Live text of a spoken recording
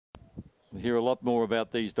hear a lot more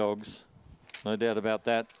about these dogs. No doubt about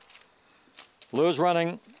that. Lures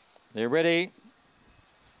running. They're ready.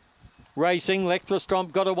 Racing.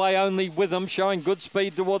 Lectrostomp got away only with them, showing good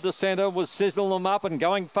speed toward the centre, was sizzling them up, and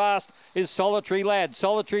going fast is Solitary Lad.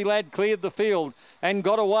 Solitary Lad cleared the field and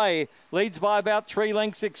got away. Leads by about 3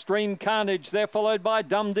 lengths, Extreme Carnage. They're followed by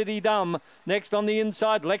Dum Diddy Dum. Next on the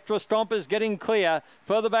inside, Lectrostomp is getting clear.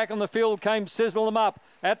 Further back on the field came Sizzle Them Up.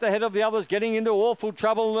 At the head of the others, getting into awful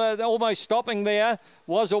trouble, almost stopping there,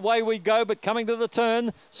 was Away We Go, but coming to the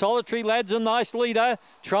turn, Solitary Lad's a nice leader.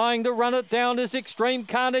 Trying to run it down is Extreme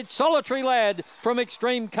Carnage. Solitary Lad from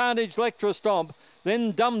Extreme Carnage, Lectrostomp.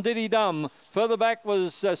 Then Dum Diddy Dum. Further back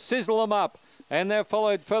was Sizzle Them Up. And they're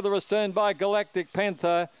followed further astern by Galactic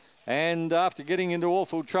Panther. And after getting into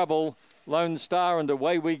awful trouble, Lone Star and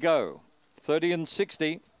Away We Go. 30 and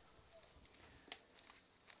 60.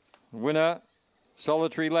 Winner,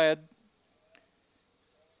 Solitary Lad.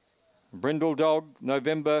 Brindle Dog,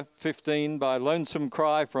 November 15 by Lonesome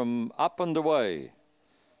Cry from Up and Away.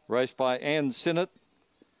 Raced by Ann Sinnott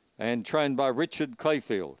and trained by Richard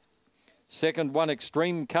Clayfield. Second one,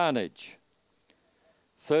 Extreme Carnage.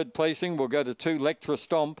 Third placing will go to 2,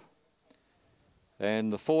 Lectrostomp.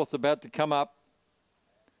 And the fourth about to come up.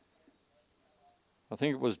 I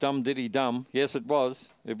think it was Dum Diddy Dum. Yes, it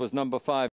was. It was number 5.